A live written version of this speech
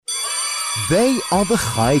They are the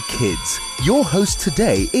Chai Kids. Your host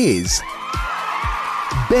today is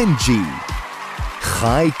Benji.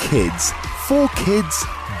 Chai Kids. For kids,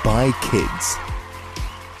 by kids.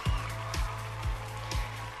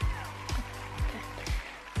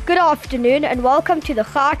 Good afternoon and welcome to the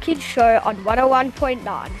Chai Kids Show on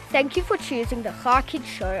 101.9. Thank you for choosing the Chai Kids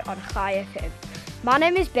Show on Chai FM. My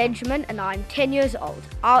name is Benjamin and I'm 10 years old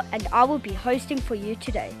and I will be hosting for you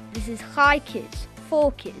today. This is Chai Kids,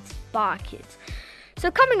 for kids, by kids. So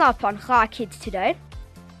coming up on Chai Kids today,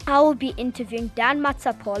 I will be interviewing Dan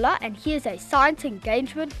Matsapola, and he is a science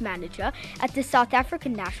engagement manager at the South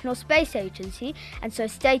African National Space Agency, and so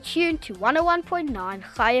stay tuned to 101.9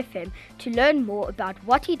 Chai FM to learn more about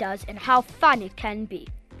what he does and how fun it can be.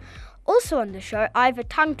 Also on the show, I have a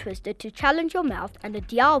tongue twister to challenge your mouth and a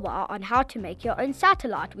DIY on how to make your own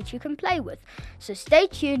satellite which you can play with. So stay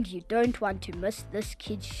tuned, you don't want to miss this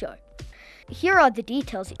kids show. Here are the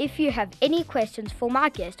details if you have any questions for my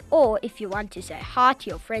guest or if you want to say hi to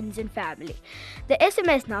your friends and family. The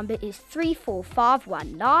SMS number is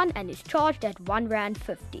 34519 and is charged at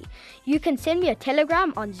R1.50. You can send me a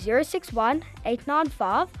telegram on 061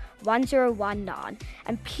 895 1019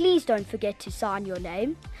 and please don't forget to sign your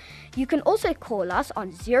name. You can also call us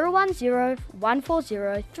on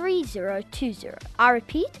 010-140-3020. I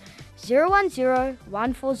repeat,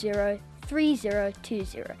 010-140-3020.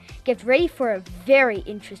 Get ready for a very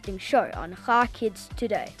interesting show on Chai Kids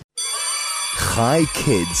today. Chai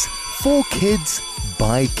Kids. For kids,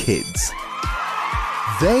 by kids.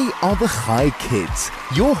 They are the Chai Kids.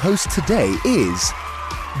 Your host today is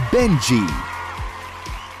Benji.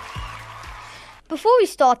 Before we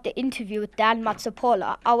start the interview with Dan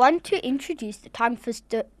Matsapola, I want to introduce the tongue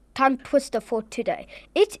twister for today.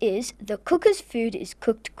 It is the cooker's food is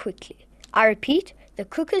cooked quickly. I repeat, the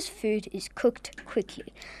cooker's food is cooked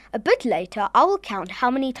quickly. A bit later, I will count how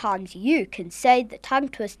many times you can say the tongue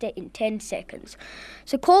twister in 10 seconds.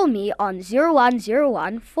 So call me on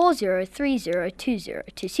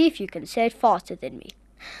 0101-403020 to see if you can say it faster than me.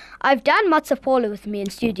 I've Dan Matsapola with me in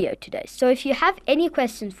studio today, so if you have any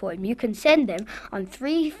questions for him, you can send them on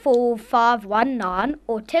 34519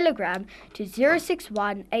 or telegram to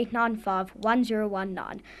 061 895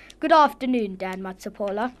 1019. Good afternoon, Dan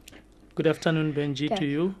Matsapola. Good afternoon, Benji, to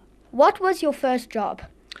you. What was your first job?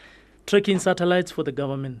 Tracking satellites for the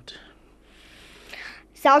government.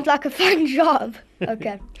 Sounds like a fun job.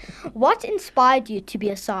 Okay. What inspired you to be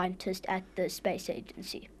a scientist at the space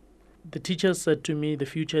agency? The teacher said to me the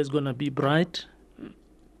future is going to be bright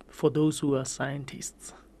for those who are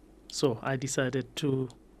scientists. So I decided to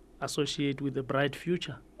associate with a bright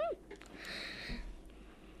future.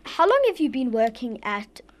 How long have you been working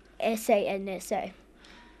at SANSA?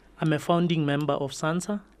 I'm a founding member of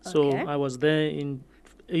SANSA. So I was there in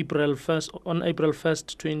April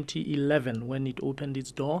 1st, 2011, when it opened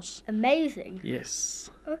its doors. Amazing.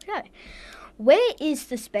 Yes. Okay. Where is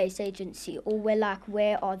the space agency, or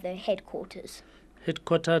where are the headquarters?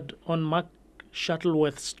 Headquartered on Mark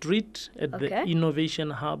Shuttleworth Street at the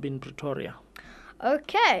Innovation Hub in Pretoria.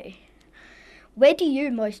 Okay. Where do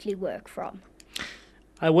you mostly work from?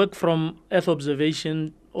 I work from Earth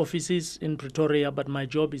observation offices in Pretoria, but my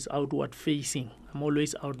job is outward facing. I'm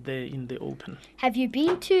always out there in the open.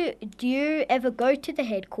 Do you ever go to the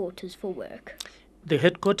headquarters for work? The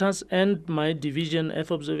headquarters and my division,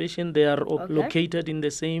 Earth observation, they are located in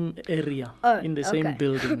the same area, in the same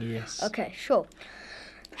building, yes. Okay, sure.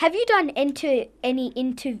 Have you done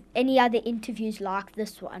any other interviews like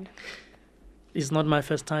this one? It's not my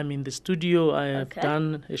first time in the studio. I have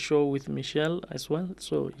done a show with Michelle as well,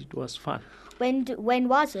 so it was fun. When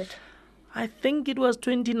was it? I think it was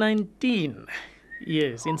 2019.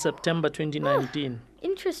 Yes, in September 2019.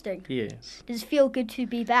 Interesting. Yes. Does it feel good to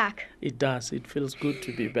be back? It does. It feels good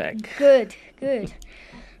to be back. Good.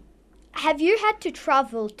 Have you had to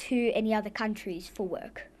travel to any other countries for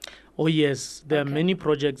work? Oh, yes. There are many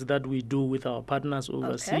projects that we do with our partners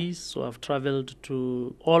overseas. So I've traveled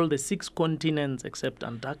to all the 6 continents except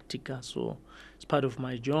Antarctica. So it's part of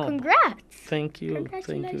my job. Congrats. Thank you.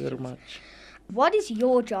 Thank you very much. What is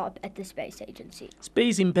your job at the space agency?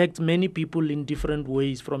 Space impacts many people in different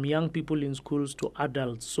ways, from young people in schools to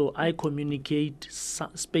adults. So I communicate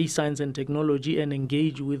space science and technology and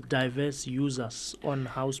engage with diverse users on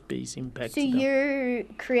how space impacts them. So you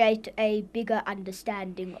create a bigger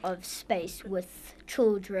understanding of space with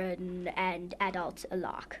children and adults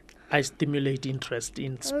alike? I stimulate interest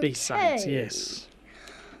in space science, yes.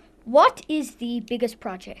 What is the biggest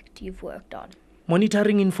project you've worked on?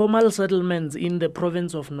 Monitoring informal settlements in the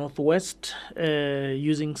province of Northwest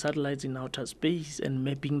using satellites in outer space and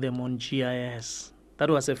mapping them on GIS. That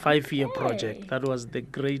was a 5-year Okay. project. That was the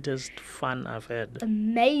greatest fun I've had.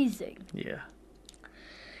 Amazing. Yeah.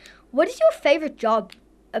 What is your favorite job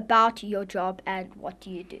about your job, and what do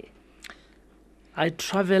you do? I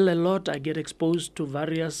travel a lot. I get exposed to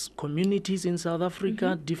various communities in South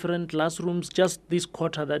Africa, different classrooms. Just this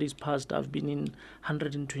quarter that is past, I've been in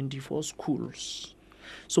 124 schools.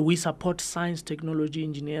 So we support science, technology,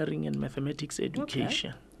 engineering, and mathematics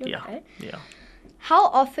education. Okay. Yeah. How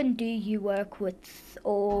often do you work with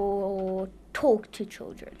or talk to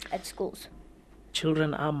children at schools?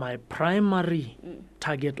 Children are my primary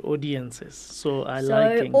target audiences. So I So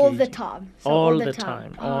like engaging. all the time. So all the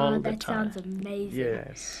time. Oh, All the that time. sounds amazing.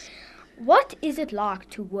 Yes. What is it like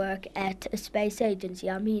to work at a space agency?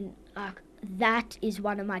 I mean, like, that is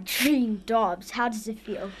one of my dream jobs. How does it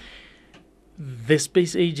feel? The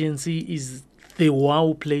space agency is the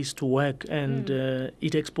wow place to work, and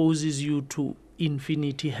it exposes you to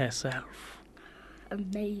infinity herself.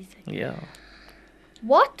 Amazing. Yeah.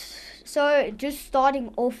 So just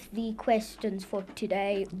starting off the questions for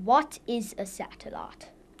today, what is a satellite?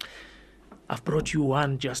 I've brought you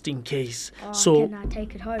one just in case. Oh, So, can I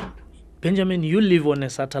take it home? Benjamin, you live on a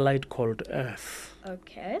satellite called Earth.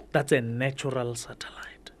 Okay. That's a natural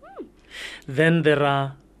satellite. Then there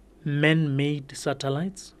are man-made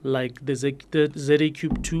satellites, like the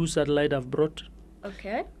ZA-Cube 2 satellite I've brought.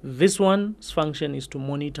 Okay. This one's function is to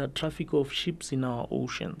monitor traffic of ships in our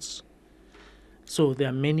oceans. So there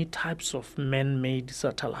are many types of man-made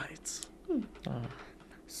satellites.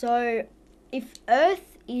 So if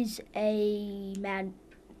Earth is a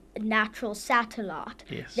natural satellite,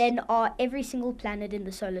 Yes. then are every single planet in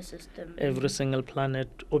the solar system? Every single planet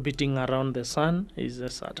orbiting around the sun is a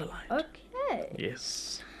satellite. Okay.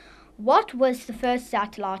 Yes. What was the first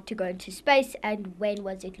satellite to go into space, and when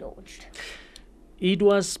was it launched? It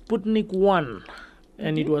was Sputnik 1,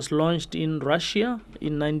 and it was launched in Russia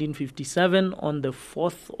in 1957 on the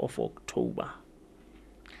 4th of October.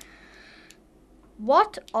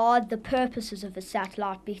 What are the purposes of a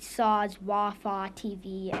satellite besides Wi-Fi,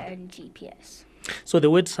 TV, and GPS? So the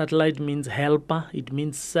word satellite means helper, it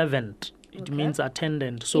means servant, it Okay. means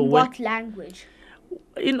attendant. So In what language?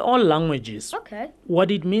 in all languages, Okay.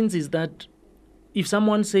 what it means is that if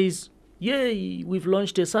someone says, yay, we've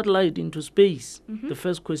launched a satellite into space, the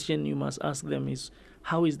first question you must ask them is,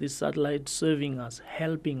 how is this satellite serving us,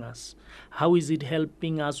 helping us? How is it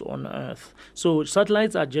helping us on Earth? So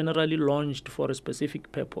satellites are generally launched for a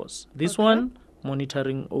specific purpose. This one,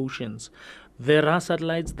 monitoring oceans. There are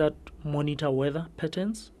satellites that monitor weather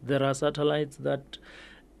patterns. There are satellites that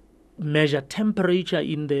measure temperature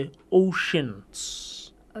in the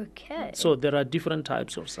oceans. Okay. So there are different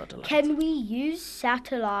types of satellites. Can we use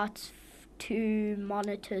satellites to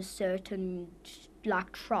monitor certain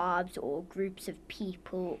tribes or groups of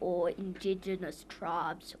people or indigenous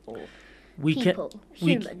tribes or we people,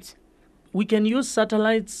 humans? We can use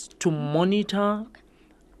satellites to monitor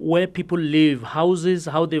where people live, houses,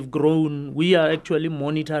 how they've grown. We are actually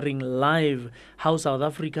monitoring live how South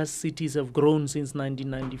Africa's cities have grown since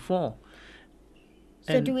 1994.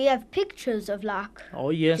 So do we have pictures of Oh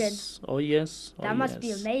yes, oh yes. That must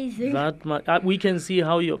be amazing. We can see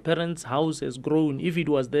how your parents' house has grown if it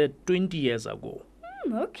was there 20 years ago.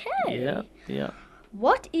 Okay. Yeah.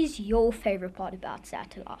 What is your favorite part about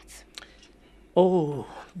satellites? Oh,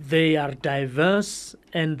 they are diverse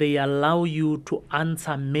and they allow you to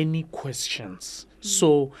answer many questions.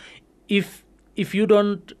 So if you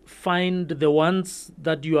don't find the ones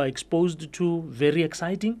that you are exposed to very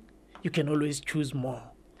exciting, you can always choose more.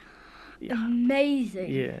 Yeah. Amazing.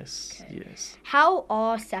 Yes, yes. How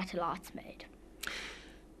are satellites made?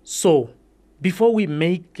 So, before we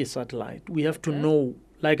make a satellite, we have to know,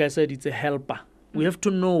 like I said, it's a helper. We have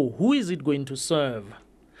to know who is it going to serve,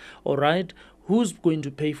 all right? Who's going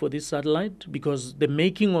to pay for this satellite? Because the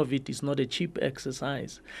making of it is not a cheap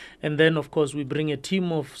exercise. And then, of course, we bring a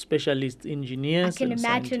team of specialist engineers. I can and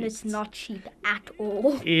imagine scientists. it's not cheap at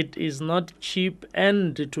all. It is not cheap,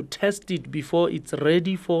 and to test it before it's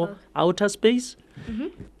ready for outer space,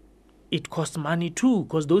 it costs money too,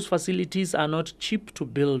 because those facilities are not cheap to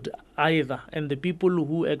build either. And the people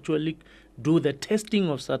who actually do the testing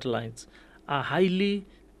of satellites are highly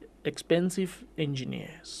expensive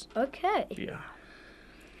engineers. Okay. Yeah.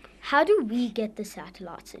 How do we get the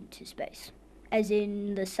satellites into space? As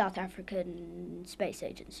in the South African Space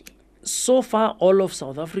Agency? So far, all of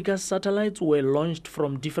South Africa's satellites were launched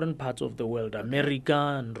from different parts of the world, America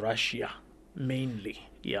and Russia, mainly.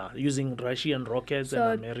 Yeah, using Russian rockets and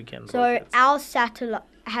American rockets. So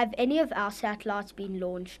have any of our satellites been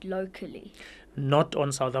launched locally? Not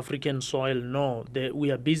on South African soil, no.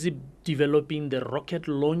 We are busy developing the rocket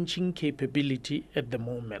launching capability at the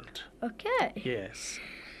moment. Okay. Yes.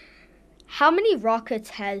 How many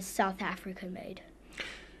rockets has South Africa made?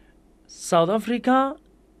 South Africa,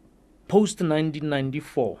 post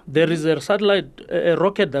 1994, there is a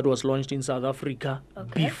rocket that was launched in South Africa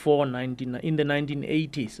before in the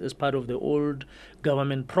 1980s as part of the old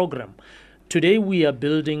government program. Today we are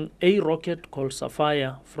building a rocket called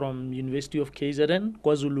Sapphire from University of KZN,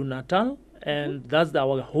 KwaZulu-Natal, and that's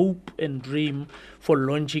our hope and dream for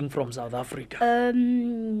launching from South Africa.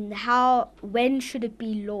 When should it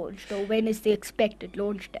be launched, or when is the expected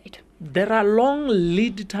launch date? There are long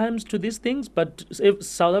lead times to these things, but if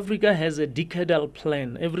South Africa has a decadal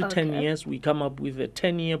plan. Every 10 years we come up with a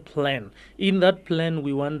 10-year plan. In that plan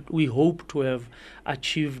we hope to have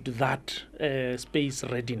achieved that space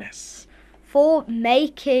readiness. For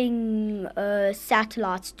making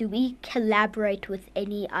satellites, do we collaborate with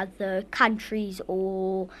any other countries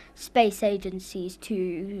or space agencies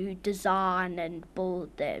to design and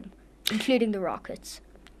build them, including the rockets?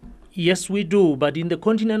 Yes, we do. But in the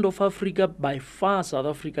continent of Africa, by far, South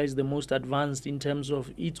Africa is the most advanced in terms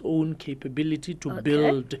of its own capability to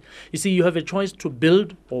build. You see, you have a choice to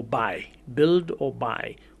build or buy. Build or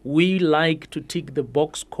buy. We like to tick the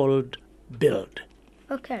box called build.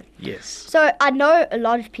 Okay. Yes. So I know a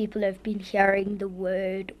lot of people have been hearing the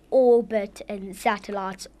word orbit and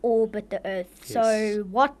satellites orbit the Earth. Yes. So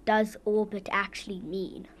what does orbit actually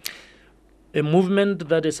mean? A movement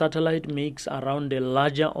that a satellite makes around a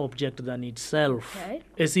larger object than itself,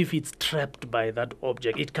 as if it's trapped by that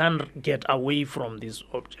object. It can't get away from this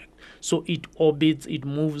object. So it orbits, it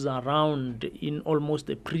moves around in almost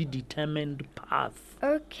a predetermined path.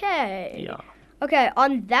 Okay. Yeah. Okay,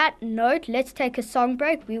 on that note, let's take a song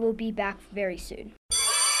break. We will be back very soon.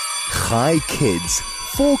 Hi Kids,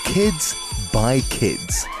 for kids, by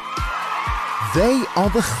kids. They are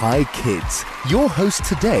the Hi Kids. Your host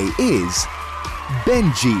today is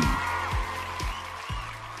Benji.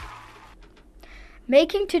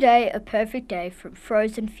 Making today a perfect day from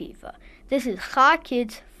Frozen Fever. This is Hi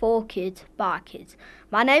Kids, for kids, by kids.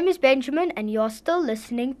 My name is Benjamin, and you're still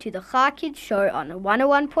listening to the Hi Kids show on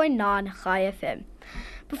 101.9 Hi FM.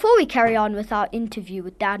 Before we carry on with our interview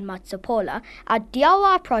with Dan Matsapola, our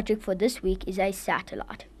DIY project for this week is a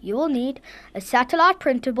satellite. You will need a satellite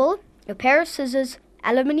printable, a pair of scissors,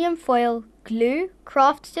 aluminium foil, glue,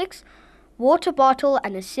 craft sticks, water bottle,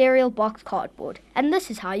 and a cereal box cardboard. And this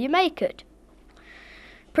is how you make it.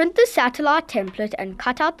 Print the satellite template and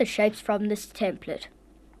cut out the shapes from this template.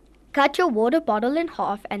 Cut your water bottle in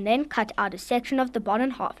half and then cut out a section of the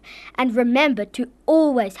bottom half. And remember to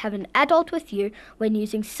always have an adult with you when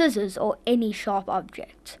using scissors or any sharp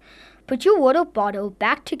objects. Put your water bottle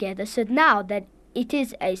back together so now that it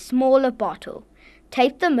is a smaller bottle.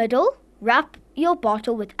 Tape the middle. Wrap your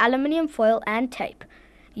bottle with aluminium foil and tape.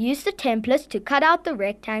 Use the templates to cut out the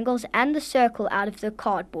rectangles and the circle out of the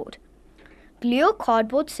cardboard. Glue your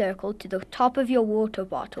cardboard circle to the top of your water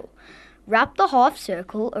bottle. Wrap the half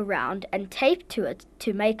circle around and tape to it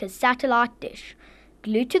to make a satellite dish.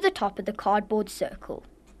 Glue to the top of the cardboard circle.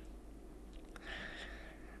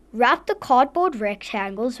 Wrap the cardboard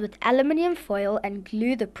rectangles with aluminium foil and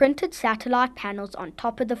glue the printed satellite panels on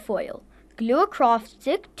top of the foil. Glue a craft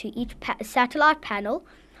stick to each satellite panel.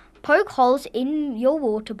 Poke holes in your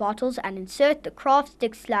water bottles and insert the craft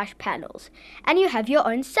stick/panels. And you have your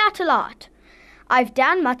own satellite. I've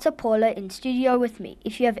Dan Matsapola in studio with me.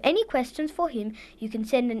 If you have any questions for him, you can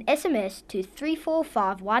send an SMS to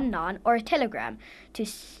 34519 or a telegram to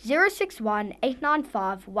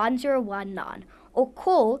 061-895-1019 or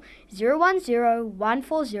call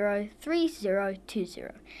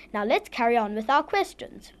 010-140-3020. Now let's carry on with our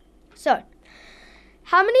questions. So,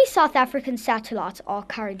 how many South African satellites are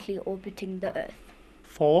currently orbiting the Earth?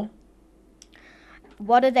 4.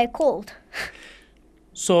 What are they called?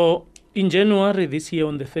 So, in January this year,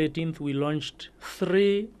 on the 13th, we launched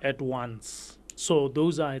 3 at once. So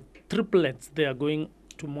those are triplets. They are going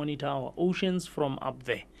to monitor our oceans from up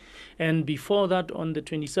there. And before that, on the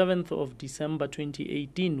 27th of December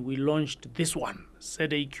 2018, we launched this one,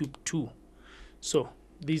 ZA-Cube 2. So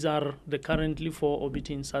these are the currently 4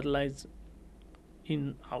 orbiting satellites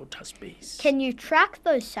in outer space. Can you track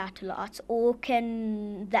those satellites, or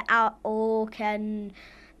can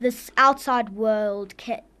this outside world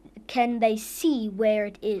can they see where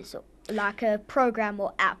it is, like a program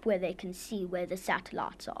or app where they can see where the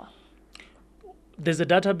satellites are? There's a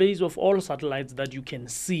database of all satellites that you can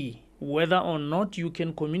see. Whether or not you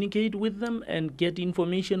can communicate with them and get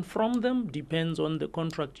information from them depends on the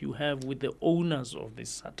contract you have with the owners of these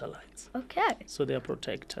satellites. Okay. So they are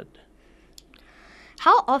protected.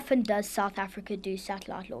 How often does South Africa do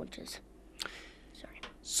satellite launches?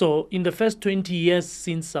 So in the first 20 years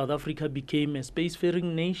since South Africa became a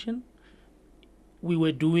spacefaring nation, we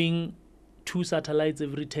were doing 2 satellites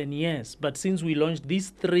every 10 years. But since we launched these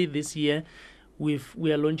 3 this year, we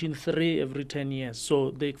are launching 3 every 10 years. So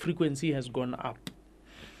the frequency has gone up.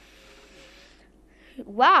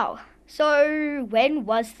 Wow. So when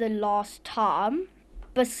was the last time,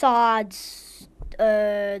 besides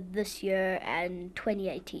this year and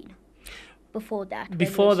 2018? Before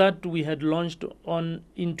that, we had launched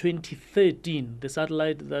in 2013 the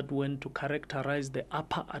satellite that went to characterize the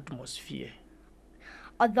upper atmosphere.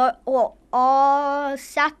 How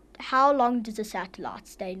long does a satellite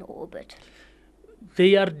stay in orbit?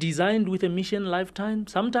 They are designed with a mission lifetime.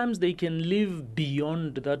 Sometimes they can live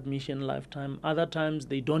beyond that mission lifetime. Other times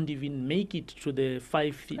they don't even make it to the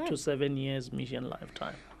 5 to 7 years mission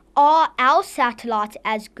lifetime. Are our satellites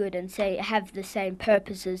as good and have the same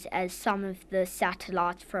purposes as some of the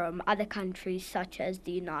satellites from other countries such as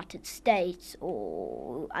the United States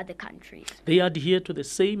or other countries? They adhere to the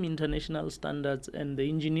same international standards, and the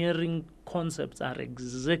engineering concepts are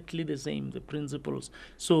exactly the same, the principles.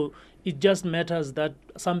 So it just matters that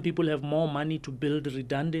some people have more money to build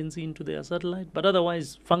redundancy into their satellite, but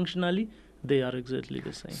otherwise, functionally, they are exactly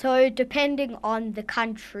the same. So depending on the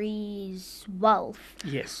country's wealth,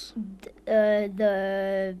 yes,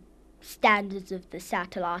 the standards of the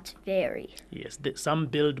satellites vary. Yes, some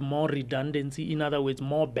build more redundancy, in other words,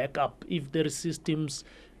 more backup. If their systems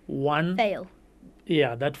fail,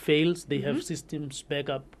 that fails, they have systems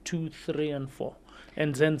backup 2, 3, and 4.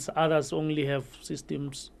 And since others only have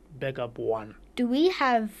systems backup 1. Do we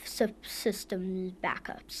have subsystem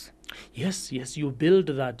backups? Yes, you build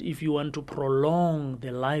that if you want to prolong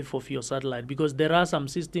the life of your satellite, because there are some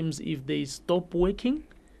systems, if they stop working,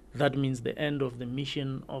 that means the end of the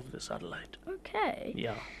mission of the satellite. Okay.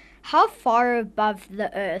 Yeah. How far above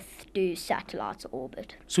the Earth do satellites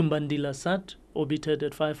orbit? Sumbandila Sat orbited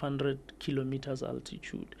at 500 kilometers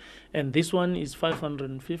altitude, and this one is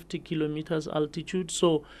 550 kilometers altitude.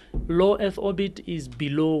 So low Earth orbit is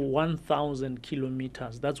below 1,000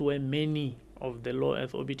 kilometers. That's where many of the low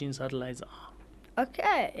Earth orbiting satellites are.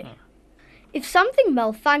 Okay. If something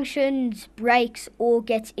malfunctions, breaks, or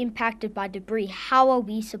gets impacted by debris, how are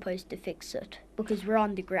we supposed to fix it? Because we're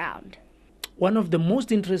on the ground. One of the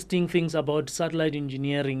most interesting things about satellite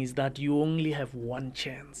engineering is that you only have one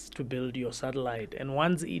chance to build your satellite, and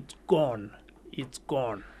once it's gone, it's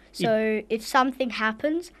gone. So if something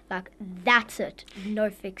happens, that's it, no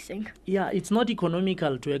fixing. Yeah, it's not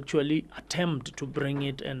economical to actually attempt to bring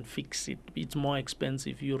it and fix it. It's more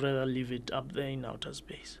expensive. You rather leave it up there in outer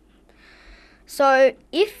space. So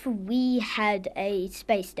if we had a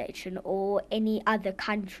space station or any other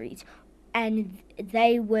countries and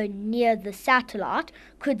they were near the satellite,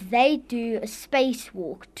 could they do a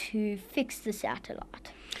spacewalk to fix the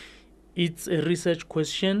satellite? It's a research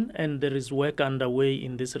question, and there is work underway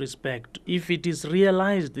in this respect. If it is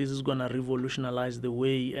realized, this is going to revolutionize the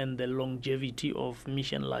way and the longevity of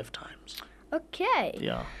mission lifetimes. Okay.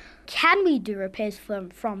 Yeah. Can we do repairs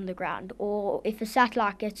from the ground, or if a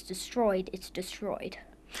satellite gets destroyed, it's destroyed?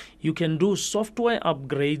 You can do software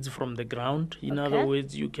upgrades from the ground. In other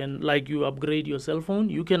words, you can, like you upgrade your cell phone,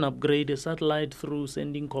 you can upgrade a satellite through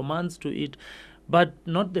sending commands to it, but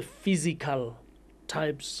not the physical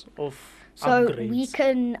types of upgrades. So we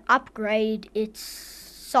can upgrade its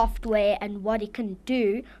software and what it can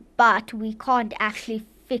do, but we can't actually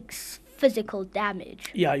fix physical damage.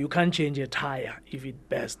 Yeah, you can't change a tire if it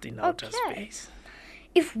bursts in outer space.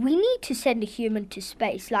 If we need to send a human to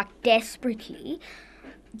space, desperately,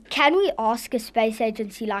 can we ask a space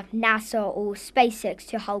agency like NASA or SpaceX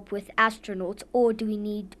to help with astronauts, or do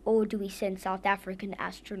we send South African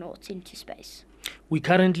astronauts into space? We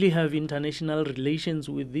currently have international relations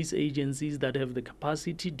with these agencies that have the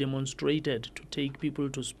capacity demonstrated to take people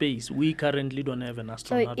to space. We currently don't have an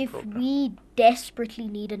astronaut program. So if we desperately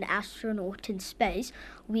need an astronaut in space,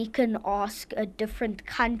 we can ask a different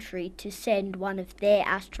country to send one of their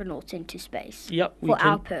astronauts into space for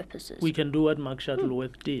our purposes. We can do what Mark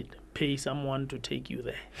Shuttleworth did, pay someone to take you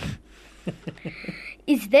there.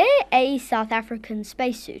 Is there a South African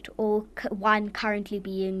spacesuit or one currently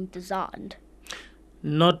being designed?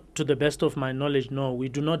 Not to the best of my knowledge, no. We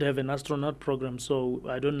do not have an astronaut program, so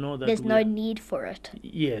I don't know that. There's no need for it.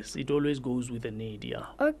 Yes, it always goes with a need, yeah.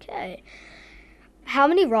 Okay. How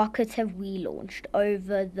many rockets have we launched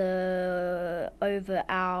over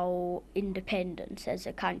our independence as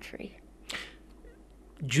a country?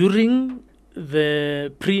 During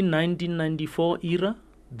the pre-1994 era,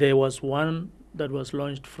 there was one that was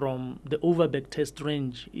launched from the Overbeck Test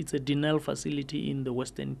Range. It's a Denel facility in the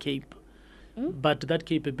Western Cape. But that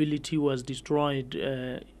capability was destroyed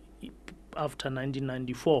after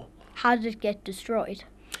 1994. How did it get destroyed?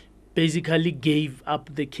 Basically gave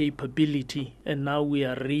up the capability, and now we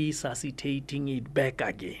are resuscitating it back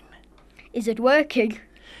again. Is it working?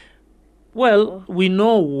 Well, we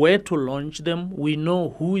know where to launch them. We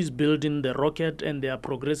know who is building the rocket, and they are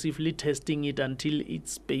progressively testing it until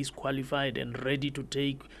it's space qualified and ready to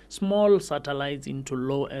take small satellites into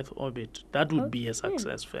low Earth orbit. That would be a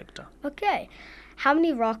success factor. Okay. How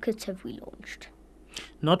many rockets have we launched?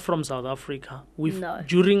 Not from South Africa. No.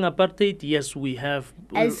 During apartheid, yes, we have.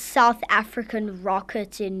 As South African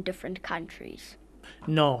rockets in different countries?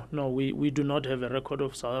 No, we do not have a record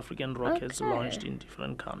of South African rockets Okay. launched in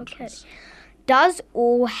different countries. Okay. Does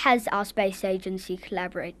or has our space agency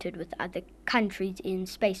collaborated with other countries in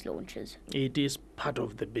space launches? It is part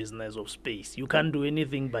of the business of space. You can't do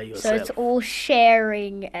anything by So yourself. it's all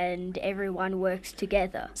sharing and everyone works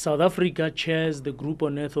together. South Africa chairs the Group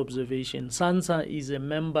on Earth Observation. SANSA is a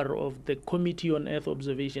member of the Committee on Earth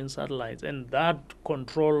Observation Satellites, and that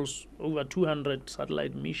controls over 200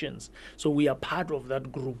 satellite missions. So we are part of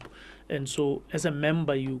that group. And so as a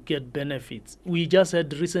member, you get benefits. We just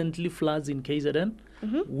had recently floods in KZN.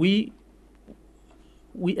 We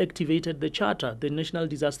activated the charter. The National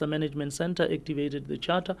Disaster Management Center activated the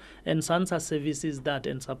charter, and SANSA services that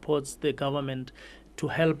and supports the government to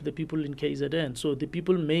help the people in KZN. So the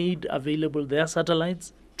people made available their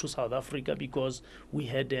satellites to South Africa because we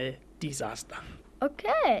had a disaster.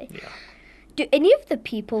 Okay. Yeah. Do any of the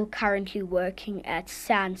people currently working at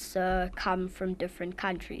SANSA come from different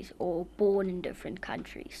countries or born in different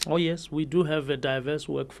countries? Oh yes, we do have a diverse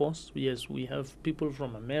workforce. Yes, we have people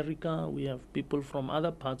from America, we have people from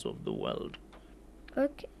other parts of the world.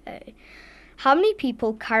 Okay. How many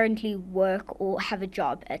people currently work or have a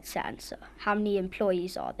job at SANSA? How many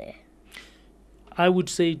employees are there? I would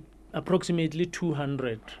say approximately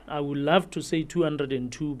 200. I would love to say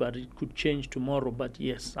 202, but it could change tomorrow. But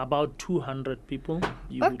yes, about 200 people,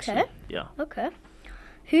 you would say. Yeah. Okay.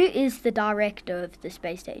 Who is the director of the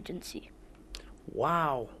space agency?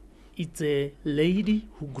 Wow. It's a lady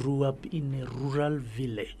who grew up in a rural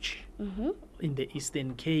village in the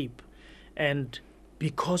Eastern Cape. And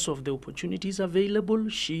because of the opportunities available,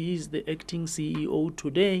 she is the acting CEO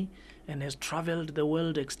today and has traveled the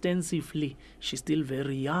world extensively. She's still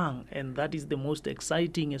very young, and that is the most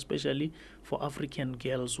exciting, especially for African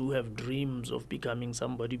girls who have dreams of becoming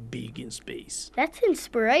somebody big in space. That's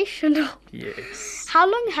inspirational. Yes. How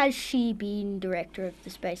long has she been director of the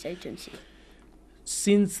space agency?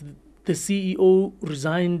 Since the CEO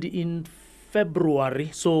resigned in February,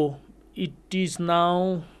 so it is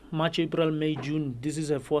now March, April, May, June. This is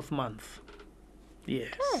her 4th month.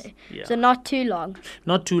 Yes. Okay. Yeah. So not too long.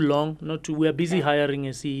 Not too long. We are busy hiring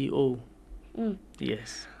a CEO. Mm.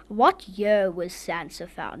 Yes. What year was SANSA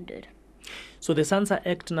founded? So the SANSA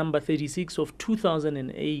Act number 36 of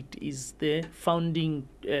 2008 is the founding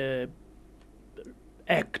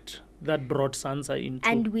act that brought SANSA into.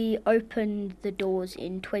 And we opened the doors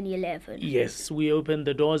in 2011. Yes, we opened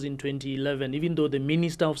the doors in 2011, even though the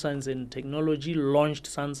Minister of Science and Technology launched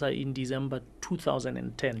SANSA in December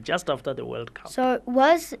 2010, just after the World Cup. So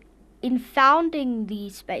in founding the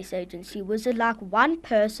space agency, was it like one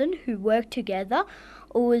person who worked together,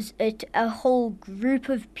 or was it a whole group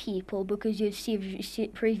of people? Because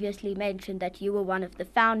you've previously mentioned that you were one of the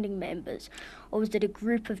founding members. Or was it a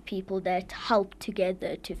group of people that helped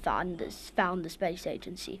together to found the space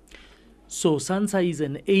agency? So SANSA is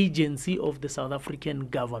an agency of the South African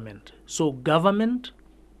government. So government,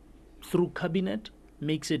 through cabinet,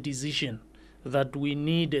 makes a decision that we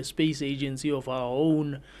need a space agency of our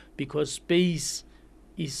own, because space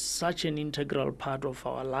is such an integral part of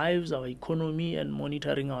our lives, our economy, and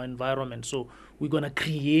monitoring our environment. So we're going to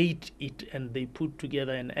create it, and they put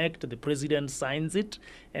together an act. The president signs it,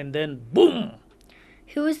 and then boom!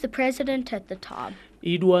 Who was the president at the time?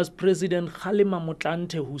 It was President Kgalema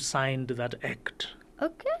Motlanthe who signed that act.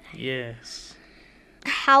 Okay. Yes.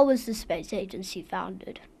 How was the space agency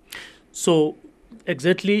founded? So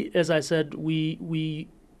exactly as I said, we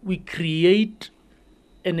create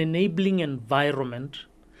an enabling environment,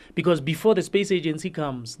 because before the space agency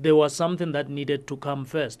comes, there was something that needed to come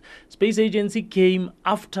first. Space agency came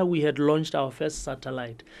after we had launched our first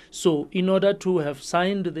satellite. So in order to have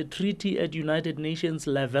signed the treaty at United Nations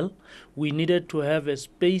level, we needed to have a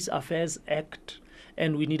Space Affairs Act,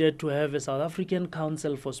 and we needed to have a South African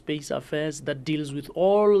Council for Space Affairs that deals with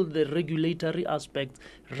all the regulatory aspects,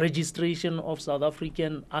 registration of South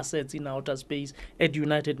African assets in outer space at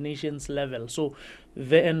United Nations level. So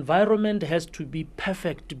the environment has to be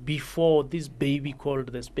perfect before this baby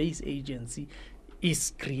called the Space Agency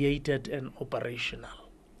is created and operational.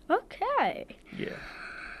 Okay. Yeah.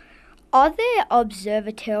 Are there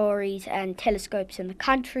observatories and telescopes in the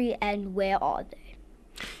country, and where are they?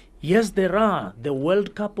 Yes, there are. The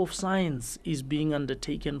World Cup of Science is being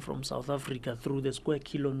undertaken from South Africa through the Square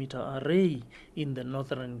Kilometre Array in the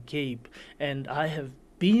Northern Cape. And I have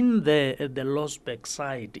been there at the Losbeck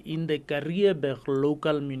site in the Karreeberg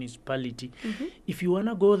local municipality. If you want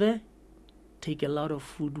to go there, take a lot of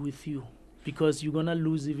food with you, because you're going to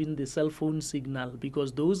lose even the cell phone signal,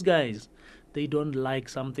 because those guys, they don't like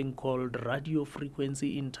something called radio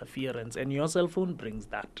frequency interference, and your cell phone brings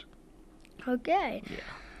that. Okay. Yeah.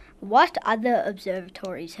 What other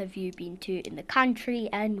observatories have you been to in the country,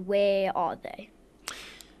 and where are they?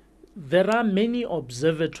 There are many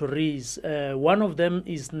observatories. One of them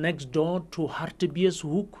is next door to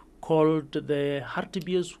Hartbeespoort, called the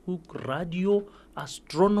Hartbeespoort Radio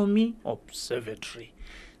Astronomy Observatory.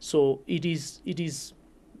 So it is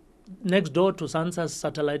next door to SANSA's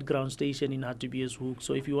satellite ground station in Hartbeespoort.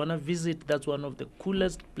 So if you want to visit, that's one of the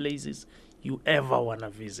coolest places you ever want to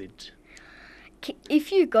visit.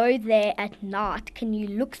 If you go there at night, can you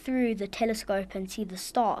look through the telescope and see the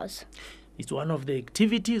stars? It's one of the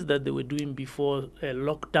activities that they were doing before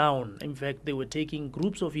lockdown. In fact, they were taking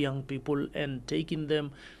groups of young people and taking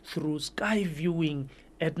them through sky viewing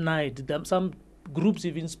at night. Some groups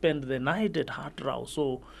even spend the night at Hartrau.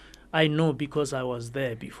 So I know because I was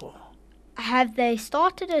there before. Have they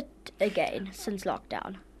started it again since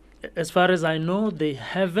lockdown? As far as I know, they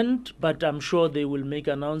haven't, but I'm sure they will make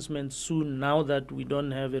announcements soon now that we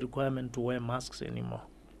don't have a requirement to wear masks anymore.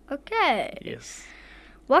 Okay. Yes.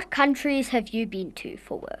 What countries have you been to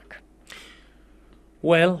for work?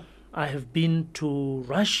 Well, I have been to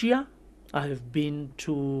Russia. I have been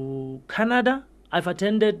to Canada. I've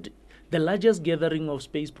attended the largest gathering of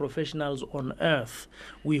space professionals on Earth.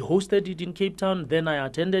 We hosted it in Cape Town, then I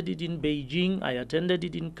attended it in Beijing, I attended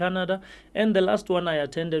it in Canada, and the last one I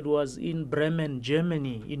attended was in Bremen,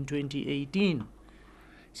 Germany in 2018.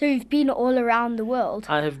 So you've been all around the world?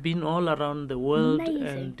 I have been all around the world. Amazing.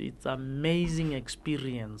 And it's an amazing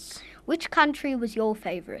experience. Which country was your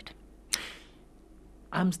favorite?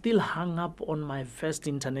 I'm still hung up on my first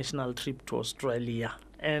international trip to Australia.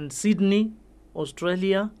 And Sydney,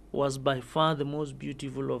 Australia, was by far the most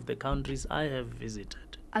beautiful of the countries I have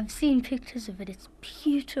visited. I've seen pictures of it. It's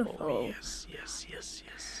beautiful. Oh, yes.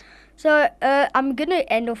 So I'm going to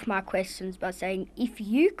end off my questions by saying, if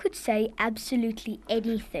you could say absolutely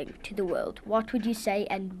anything to the world, what would you say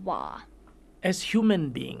and why? As human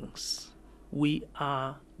beings, we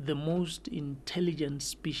are the most intelligent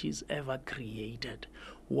species ever created.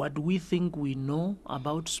 What we think we know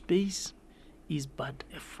about space is but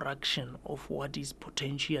a fraction of what is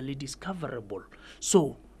potentially discoverable.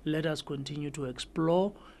 So let us continue to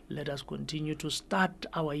explore. Let us continue to start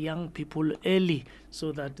our young people early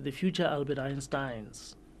so that the future Albert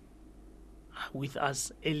Einsteins are with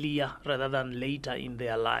us earlier rather than later in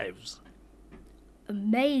their lives.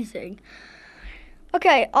 Amazing.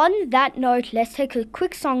 Okay, on that note, let's take a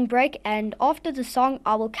quick song break, and after the song,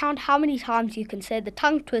 I will count how many times you can say the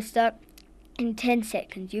tongue twister in 10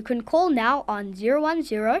 seconds. You can call now on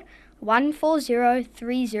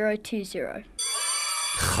 010-140-3020.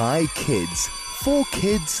 Hi Kids, for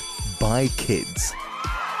kids, by kids.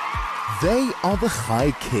 They are the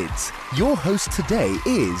Hi Kids. Your host today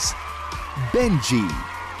is Benji.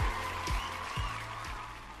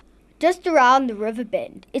 Just Around the River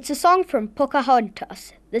Bend. It's a song from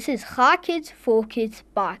Pocahontas. This is Hi Kids, for kids,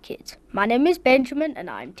 by kids. My name is Benjamin and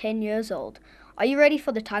I'm 10 years old. Are you ready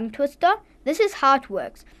for the tongue twister? This is how it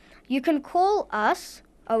works. You can call us.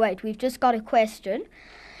 Oh wait, we've just got a question.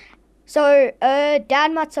 So,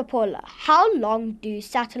 Dan Matsapola, how long do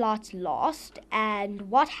satellites last and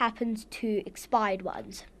what happens to expired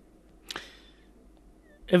ones?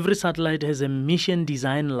 Every satellite has a mission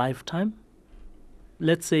design lifetime.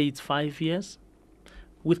 Let's say it's 5 years.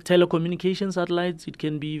 With telecommunication satellites, it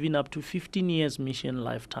can be even up to 15 years mission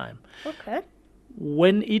lifetime. Okay.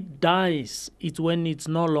 When it dies, it's when it's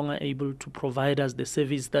no longer able to provide us the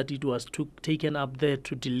service that it was taken up there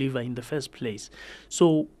to deliver in the first place.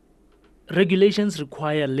 So regulations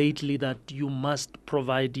require lately that you must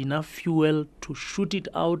provide enough fuel to shoot it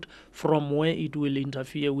out from where it will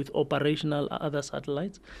interfere with operational other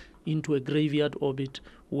satellites into a graveyard orbit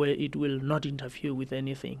where it will not interfere with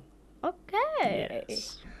anything. Okay.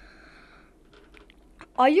 Yes.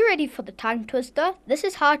 Are you ready for the tongue twister? This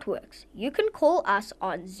is how it works. You can call us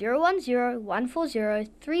on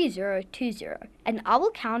 010-140-3020 and I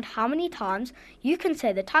will count how many times you can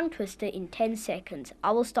say the tongue twister in 10 seconds.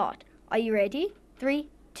 I will start. Are you ready? 3,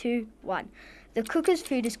 2, 1. The cooker's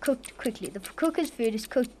food is cooked quickly. The cooker's food is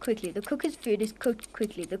cooked quickly. The cooker's food is cooked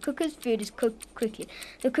quickly. The cooker's food is cooked quickly.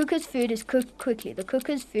 The cooker's food is cooked quickly. The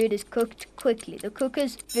cooker's food is cooked quickly. The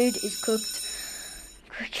cooker's food is cooked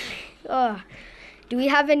quickly. Oh. Do we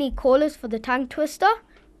have any callers for the tongue twister?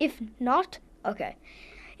 If not, okay.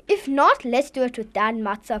 If not, let's do it with Dan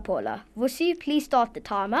Matsapola. Vusi, please start the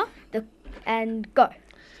timer and go.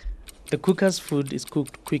 The cooker's food is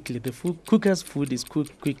cooked quickly. The cooker's food is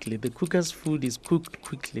cooked quickly. The cooker's food is cooked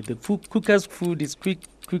quickly. The cooker's food is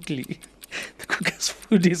quickly. The cooker's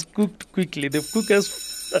food is cooked quickly. The cooker's.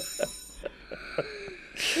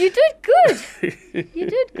 You did good. You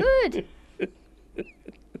did good.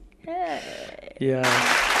 Yeah.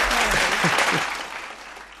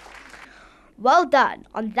 Well done.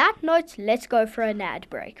 On that note, let's go for an ad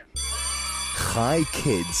break. Hi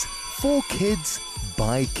Kids, for kids,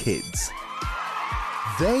 by kids.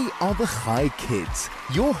 They are the Hi Kids.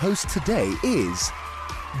 Your host today is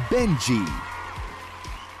Benji.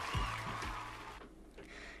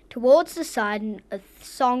 Towards the Side, a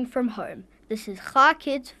song from home. This is Hi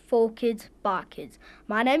Kids, for kids, by kids.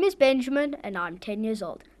 My name is Benjamin and I'm 10 years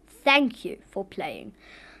old. Thank you for playing.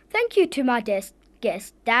 Thank you to my guest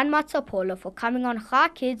Dan Matsapola for coming on Hi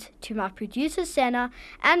Kids, to my producer Senna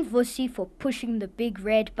and Vusi for pushing the big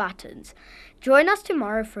red buttons. Join us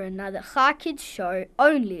tomorrow for another Hi Kids show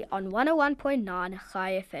only on 101.9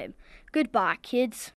 Hi FM. Goodbye, kids.